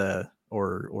eliminate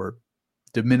or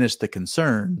diminish the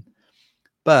concern,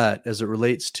 But as it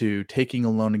relates to taking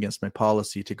a loan against my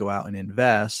policy to go out and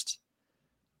invest,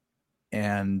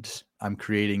 and I'm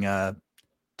creating a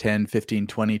 10, 15,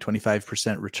 20,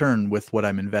 25% return with what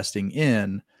I'm investing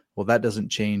in, well, that doesn't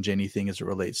change anything as it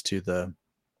relates to the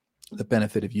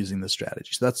benefit of using the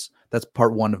strategy. So that's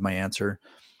part one of my answer.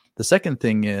 The second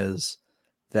thing is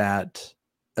that,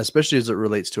 especially as it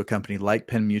relates to a company like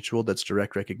Penn Mutual that's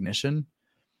direct recognition,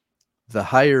 the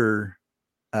higher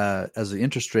as the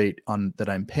interest rate on that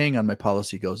I'm paying on my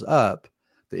policy goes up,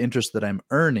 the interest that I'm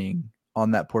earning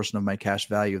on that portion of my cash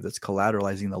value that's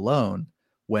collateralizing the loan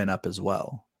went up as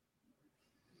well.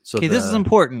 So okay, this is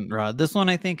important, Rod. This one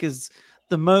I think is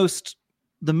the most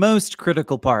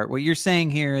critical part. What you're saying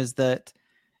here is that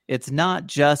it's not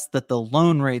just that the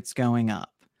loan rate's going up,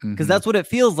 because that's what it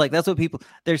feels like. That's what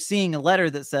they're seeing a letter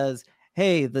that says,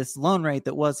 hey, this loan rate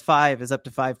that was 5 is up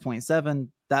to 5.7.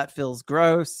 That feels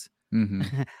gross.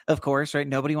 Of course, right?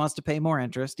 Nobody wants to pay more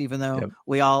interest, even though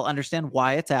we all understand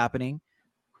why it's happening.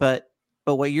 But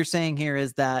what you're saying here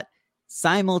is that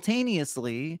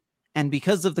simultaneously, and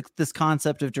because of this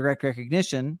concept of direct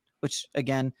recognition, which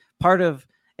again, part of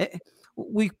it,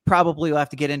 we probably will have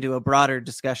to get into a broader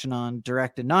discussion on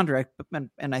direct and non-direct,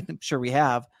 and I think sure we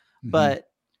have. But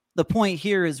the point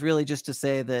here is really just to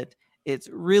say that it's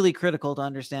really critical to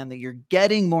understand that you're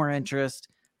getting more interest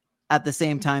at the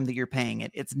same time that you're paying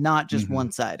it. It's not just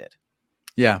one-sided.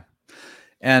 Yeah.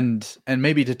 And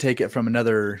maybe to take it from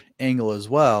another angle as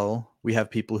well, we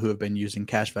have people who have been using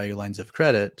cash value lines of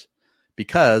credit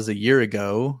because a year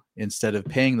ago, instead of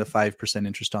paying the 5%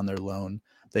 interest on their loan,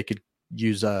 they could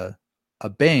use a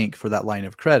bank for that line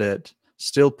of credit,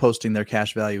 still posting their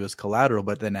cash value as collateral,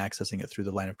 but then accessing it through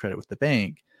the line of credit with the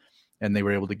bank. And they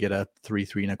were able to get a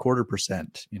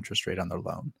 3.25% interest rate on their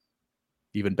loan.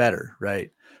 Even better, right?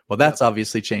 Well, that's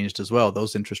obviously changed as well.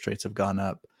 Those interest rates have gone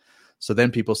up. So then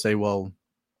people say, well,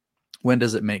 when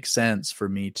does it make sense for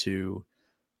me to,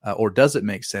 or does it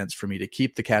make sense for me to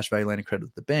keep the cash value line of credit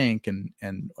with the bank,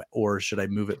 or should I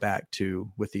move it back to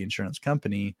with the insurance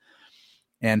company?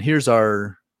 And here's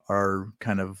our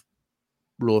kind of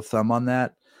rule of thumb on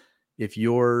that. If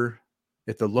the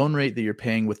loan rate that you're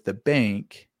paying with the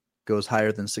bank goes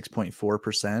higher than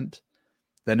 6.4%,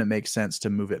 then it makes sense to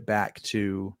move it back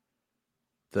to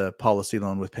the policy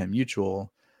loan with Penn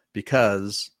Mutual,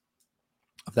 because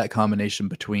of that combination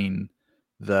between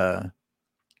the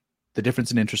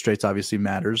difference in interest rates obviously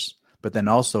matters, but then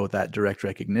also that direct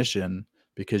recognition,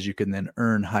 because you can then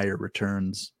earn higher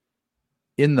returns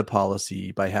in the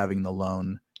policy by having the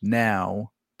loan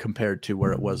now compared to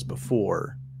where it was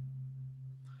before.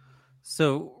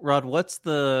 So, Rod, what's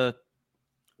the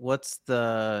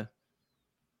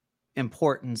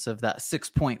importance of that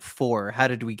 6.4? How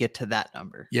did we get to that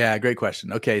number? Yeah, great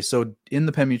question. Okay, so in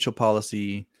the Penn Mutual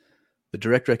policy, the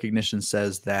direct recognition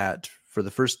says that for the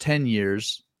first 10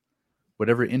 years,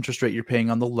 whatever interest rate you're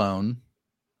paying on the loan,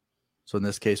 so in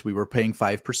this case, we were paying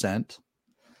 5%,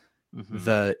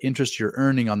 the interest you're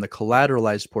earning on the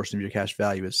collateralized portion of your cash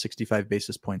value is 65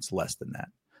 basis points less than that.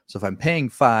 So if I'm paying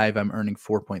 5, I'm earning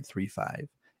 4.35.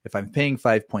 If I'm paying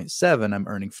 5.7, I'm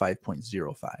earning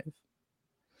 5.05.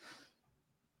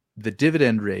 The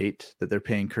dividend rate that they're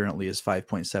paying currently is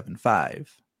 5.75.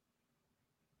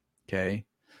 Okay.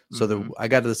 So I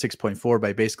got to the 6.4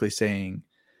 by basically saying,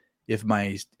 if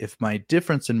my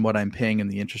difference in what I'm paying in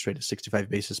the interest rate is 65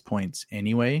 basis points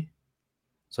anyway,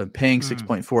 so I'm paying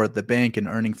 6.4 at the bank and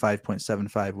earning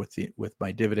 5.75 with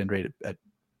my dividend rate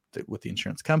with the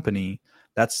insurance company,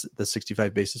 that's the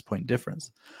 65 basis point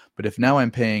difference. But if now I'm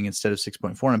paying, instead of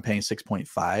 6.4, I'm paying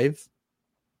 6.5,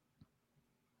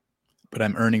 but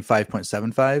I'm earning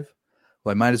 5.75,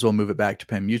 well, I might as well move it back to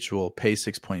Penn Mutual, pay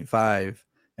 6.5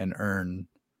 and earn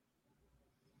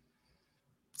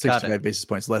 65 basis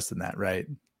points less than that, right?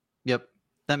 Yep,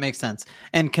 that makes sense.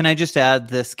 And can I just add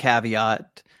this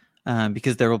caveat,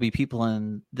 because there will be people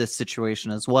in this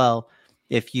situation as well.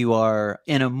 If you are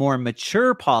in a more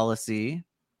mature policy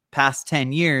past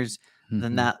 10 years,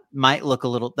 then that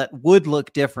would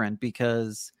look different,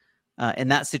 because in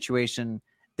that situation,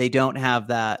 they don't have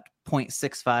that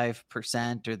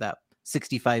 0.65% or that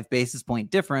 65 basis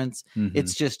point difference.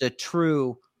 It's just a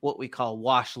true, what we call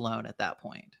wash loan at that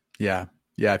point. Yeah.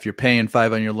 Yeah. If you're paying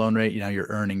 5 on your loan rate, you're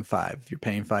earning 5. If you're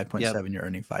paying 5.7, you're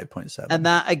earning 5.7. And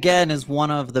that, again, is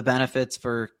one of the benefits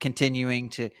for continuing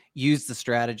to use the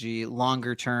strategy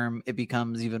longer term. It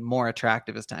becomes even more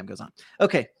attractive as time goes on.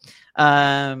 Okay.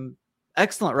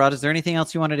 Excellent, Rod. Is there anything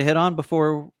else you wanted to hit on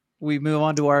before we move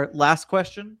on to our last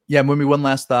question? Yeah, maybe one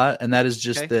last thought, and that is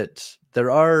just that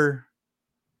there are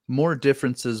more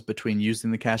differences between using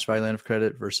the cash value line of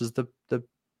credit versus the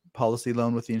policy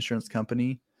loan with the insurance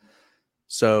company.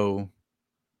 So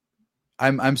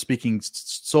I'm speaking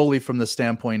solely from the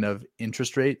standpoint of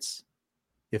interest rates.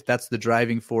 If that's the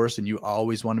driving force and you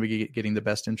always want to be getting the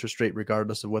best interest rate,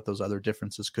 regardless of what those other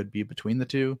differences could be between the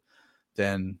two,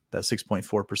 then that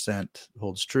 6.4%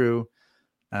 holds true.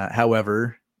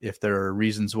 However, if there are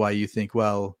reasons why you think,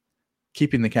 well,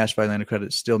 keeping the cash value line of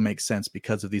credit still makes sense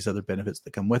because of these other benefits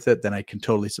that come with it, then I can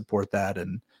totally support that.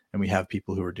 And we have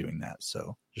people who are doing that.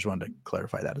 So just wanted to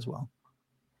clarify that as well.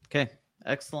 Okay.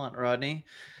 Excellent, Rodney.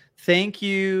 Thank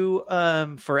you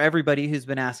for everybody who's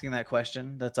been asking that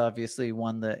question. That's obviously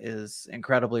one that is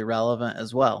incredibly relevant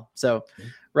as well. So,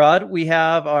 Rod, we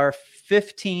have our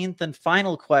 15th and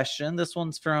final question. This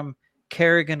one's from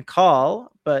Kerrigan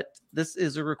Call, but this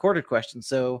is a recorded question.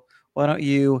 So why don't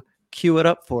you cue it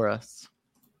up for us?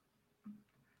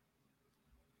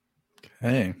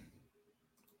 Okay.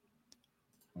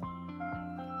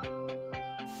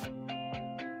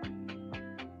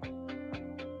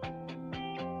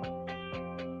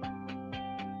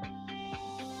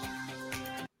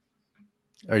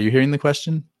 Are you hearing the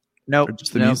question? Nope.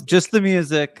 Just the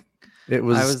music. I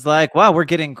was like, wow, we're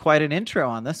getting quite an intro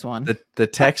on this one. The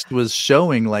text was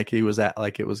showing like it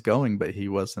was going, but he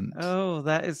wasn't. Oh,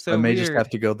 that is so I may weird. just have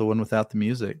to go the one without the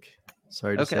music.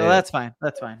 Sorry to say. Okay, well, that's fine.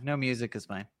 That's fine. No music is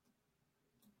fine.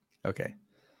 Okay.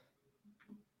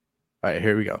 All right,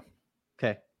 here we go.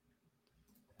 Okay.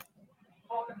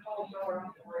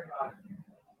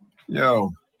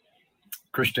 Yo,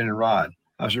 Christian and Rod,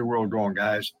 how's your world going,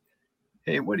 guys?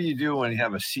 Hey, what do you do when you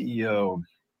have a CEO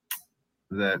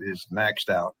that is maxed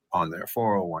out on their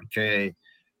 401k,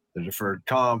 their deferred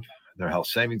comp, their health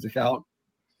savings account?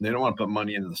 They don't want to put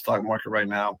money into the stock market right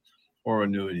now or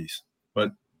annuities.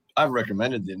 But I've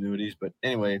recommended the annuities. But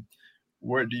anyway,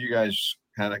 where do you guys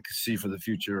kind of see for the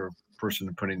future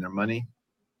person putting their money?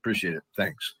 Appreciate it.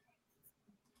 Thanks.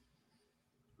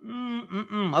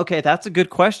 Okay, that's a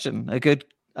good question. A good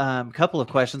couple of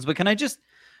questions. But can I just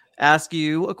ask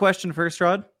you a question first,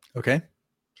 Rod? Okay.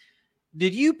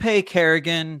 Did you pay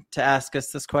Kerrigan to ask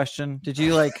us this question? Did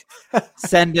you like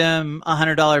send him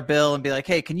 $100 bill and be like,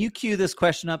 hey, can you queue this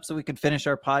question up so we can finish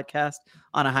our podcast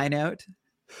on a high note?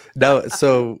 No.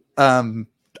 So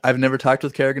I've never talked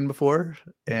with Kerrigan before.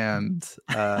 And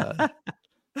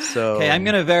so. Okay, I'm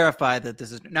going to verify that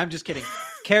this is. No, I'm just kidding.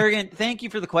 Kerrigan, thank you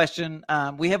for the question.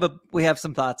 We have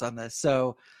some thoughts on this.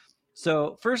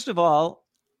 So first of all,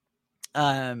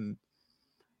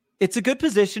 it's a good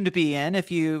position to be in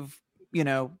if you've,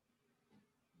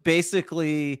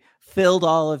 basically filled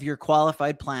all of your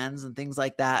qualified plans and things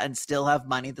like that and still have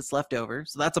money that's left over.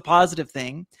 So that's a positive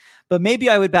thing. But maybe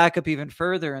I would back up even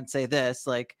further and say this,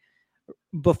 like,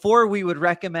 before we would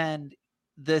recommend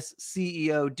this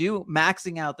CEO do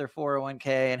maxing out their 401k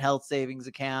and health savings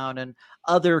account and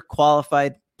other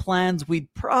qualified plans,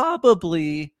 we'd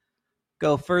probably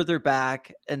go further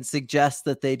back and suggest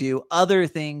that they do other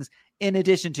things in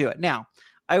addition to it. Now,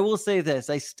 I will say this,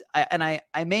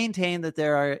 I maintain that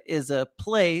there is a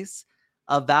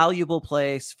valuable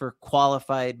place for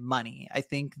qualified money. I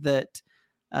think that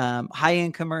high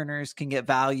income earners can get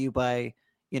value by,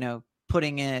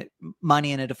 putting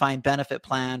money in a defined benefit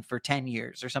plan for 10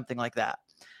 years or something like that.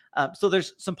 So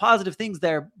there's some positive things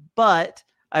there, but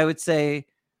I would say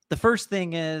the first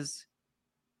thing is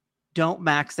don't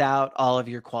max out all of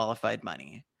your qualified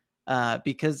money.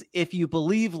 Because if you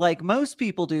believe, like most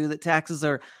people do, that taxes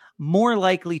are more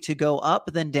likely to go up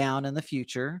than down in the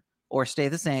future or stay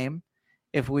the same,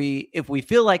 if we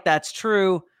feel like that's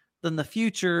true, then the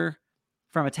future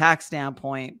from a tax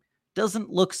standpoint doesn't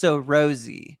look so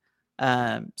rosy.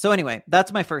 So anyway,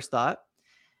 that's my first thought.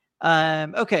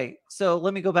 Okay, so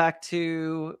let me go back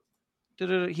to,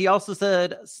 he also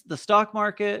said the stock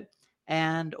market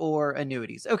and or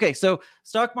annuities. Okay, so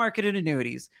stock market and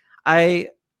annuities.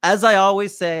 As I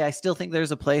always say, I still think there's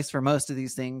a place for most of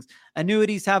these things.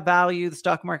 Annuities have value. The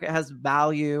stock market has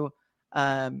value.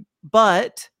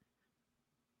 But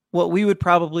what we would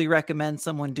probably recommend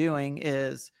someone doing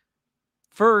is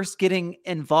first getting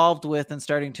involved with and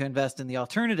starting to invest in the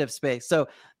alternative space. So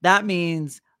that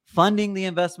means funding the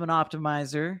investment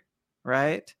optimizer,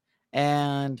 right?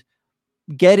 And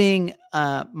getting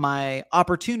my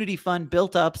opportunity fund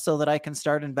built up so that I can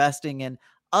start investing in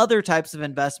other types of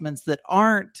investments that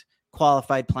aren't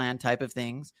qualified plan type of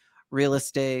things, real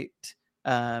estate,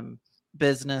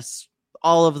 business,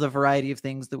 all of the variety of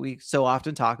things that we so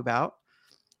often talk about.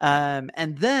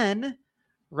 And then,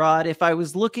 Rod, if I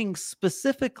was looking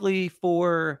specifically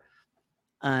for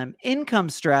income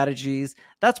strategies,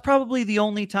 that's probably the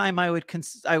only time I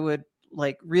would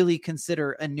like really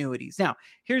consider annuities. Now,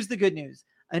 here's the good news.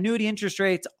 annuity interest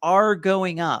rates are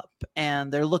going up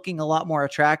and they're looking a lot more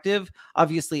attractive.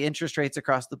 Obviously, interest rates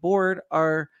across the board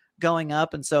are going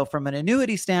up. And so from an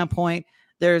annuity standpoint,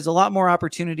 there's a lot more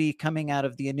opportunity coming out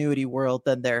of the annuity world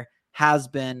than there has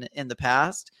been in the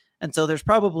past. And so there's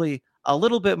probably a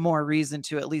little bit more reason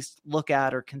to at least look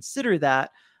at or consider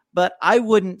that. But I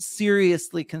wouldn't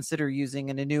seriously consider using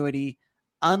an annuity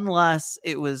unless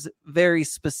it was very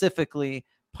specifically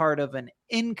part of an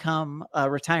income,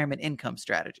 retirement income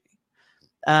strategy.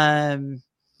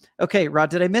 Okay, Rod,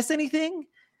 did I miss anything?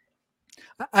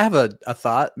 I have a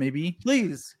thought, maybe.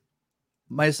 Please.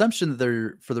 My assumption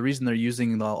that for the reason they're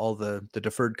using all the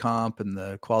deferred comp and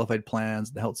the qualified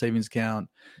plans, the health savings account,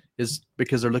 is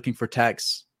because they're looking for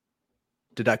tax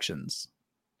deductions.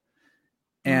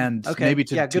 And maybe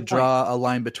to draw a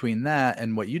line between that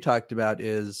and what you talked about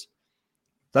is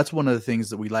that's one of the things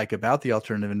that we like about the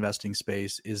alternative investing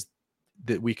space is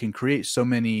that we can create so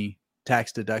many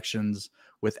tax deductions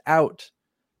without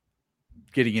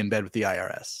getting in bed with the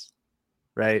IRS.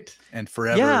 Right. And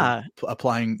forever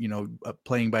applying,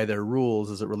 playing by their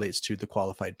rules as it relates to the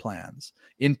qualified plans.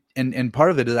 And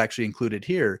part of it is actually included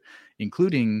here,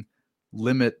 including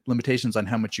limitations on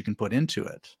how much you can put into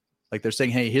it. Like they're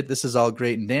saying, hey, this is all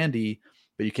great and dandy,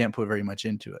 but you can't put very much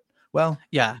into it. Well,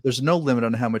 yeah, there's no limit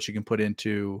on how much you can put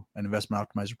into an investment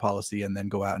optimizer policy and then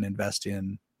go out and invest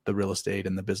in the real estate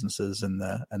and the businesses and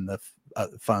the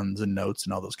funds and notes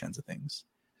and all those kinds of things.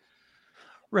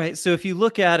 Right. So if you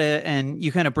look at it and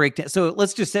you kind of break down, so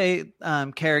let's just say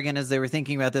Kerrigan, as they were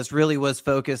thinking about this, really was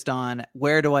focused on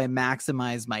where do I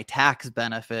maximize my tax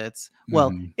benefits?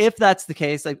 Well, if that's the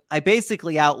case, I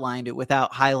basically outlined it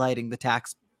without highlighting the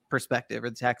tax perspective or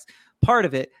the tax part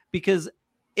of it, because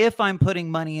if I'm putting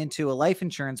money into a life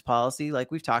insurance policy,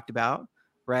 like we've talked about,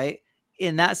 right,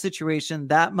 in that situation,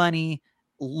 that money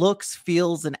looks,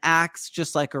 feels, and acts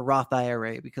just like a Roth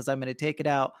IRA, because I'm going to take it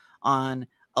out on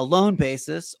a loan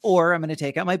basis, or I'm going to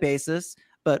take out my basis,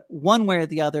 but one way or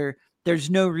the other, there's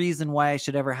no reason why I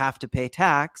should ever have to pay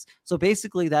tax. So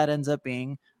basically that ends up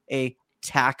being a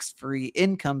tax-free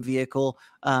income vehicle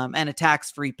and a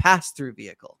tax-free pass-through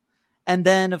vehicle. And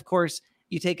then of course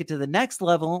you take it to the next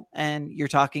level and you're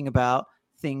talking about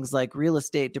things like real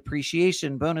estate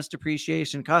depreciation, bonus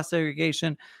depreciation, cost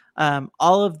segregation,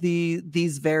 all of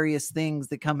these various things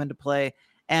that come into play.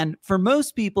 And for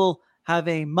most people, have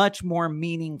a much more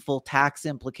meaningful tax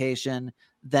implication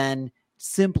than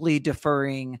simply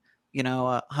deferring,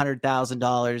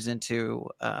 $100,000 into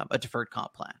a deferred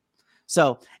comp plan.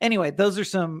 So anyway, those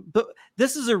are but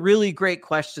this is a really great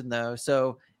question though.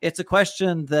 So it's a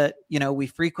question that, we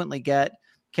frequently get.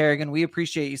 Kerrigan, we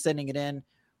appreciate you sending it in.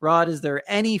 Rod, is there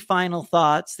any final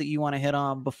thoughts that you want to hit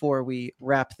on before we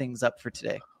wrap things up for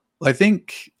today? Well, I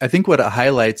think what it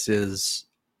highlights is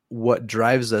what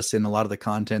drives us in a lot of the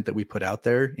content that we put out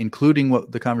there, including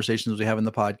what the conversations we have in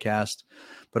the podcast,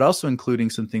 but also including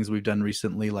some things we've done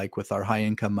recently, like with our high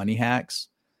income money hacks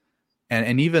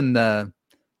and even the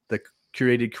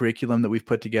curated curriculum that we've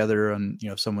put together. And,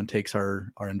 if someone takes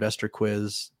our investor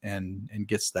quiz and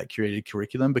gets that curated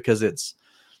curriculum, because it's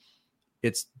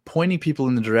pointing people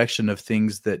in the direction of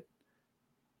things that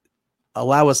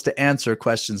allow us to answer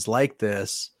questions like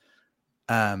this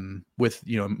with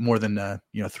more than a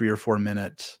 3 or 4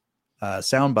 minute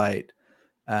soundbite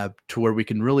to where we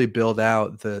can really build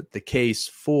out the case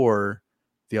for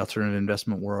the alternative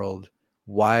investment world,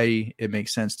 why it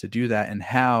makes sense to do that, and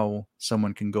how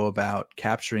someone can go about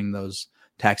capturing those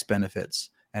tax benefits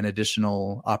and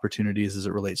additional opportunities as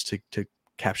it relates to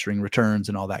capturing returns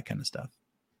and all that kind of stuff.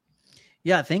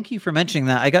 Yeah, thank you for mentioning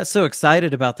that. I got so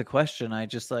excited about the question, I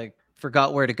just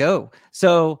forgot where to go.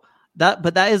 So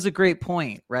that is a great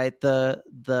point, right? The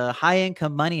high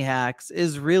income money hacks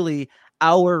is really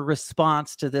our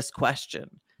response to this question.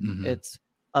 Mm-hmm.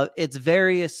 It's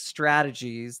various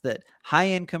strategies that high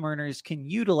income earners can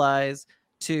utilize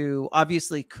to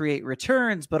obviously create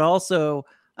returns, but also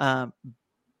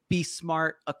be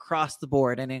smart across the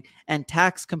board. And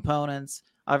tax components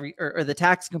or the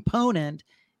tax component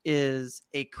is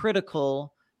a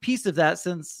critical piece of that,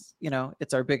 since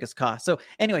it's our biggest cost. So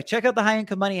anyway, check out the high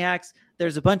income money hacks.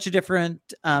 There's a bunch of different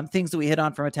things that we hit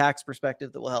on from a tax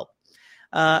perspective that will help.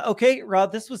 Okay,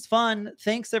 Rod, this was fun.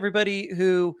 Thanks everybody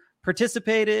who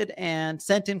participated and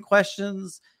sent in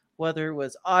questions, whether it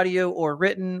was audio or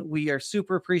written. We are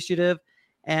super appreciative,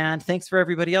 and thanks for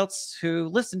everybody else who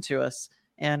listened to us.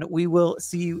 And we will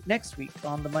see you next week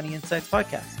on the Money Insights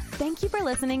podcast. Thank you for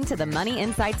listening to the Money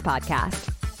Insights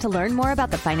podcast. To learn more about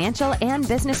the financial and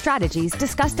business strategies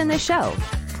discussed in this show,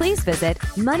 please visit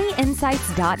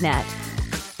moneyinsights.net.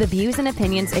 The views and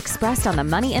opinions expressed on the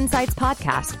Money Insights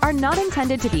podcast are not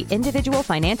intended to be individual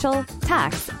financial,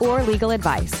 tax, or legal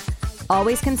advice.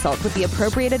 Always consult with the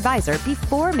appropriate advisor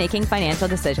before making financial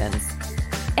decisions.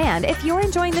 And if you're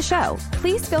enjoying the show,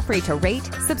 please feel free to rate,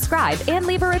 subscribe, and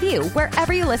leave a review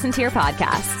wherever you listen to your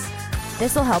podcasts.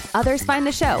 This will help others find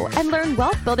the show and learn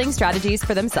wealth building strategies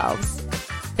for themselves.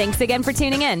 Thanks again for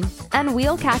tuning in, and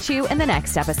we'll catch you in the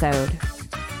next episode.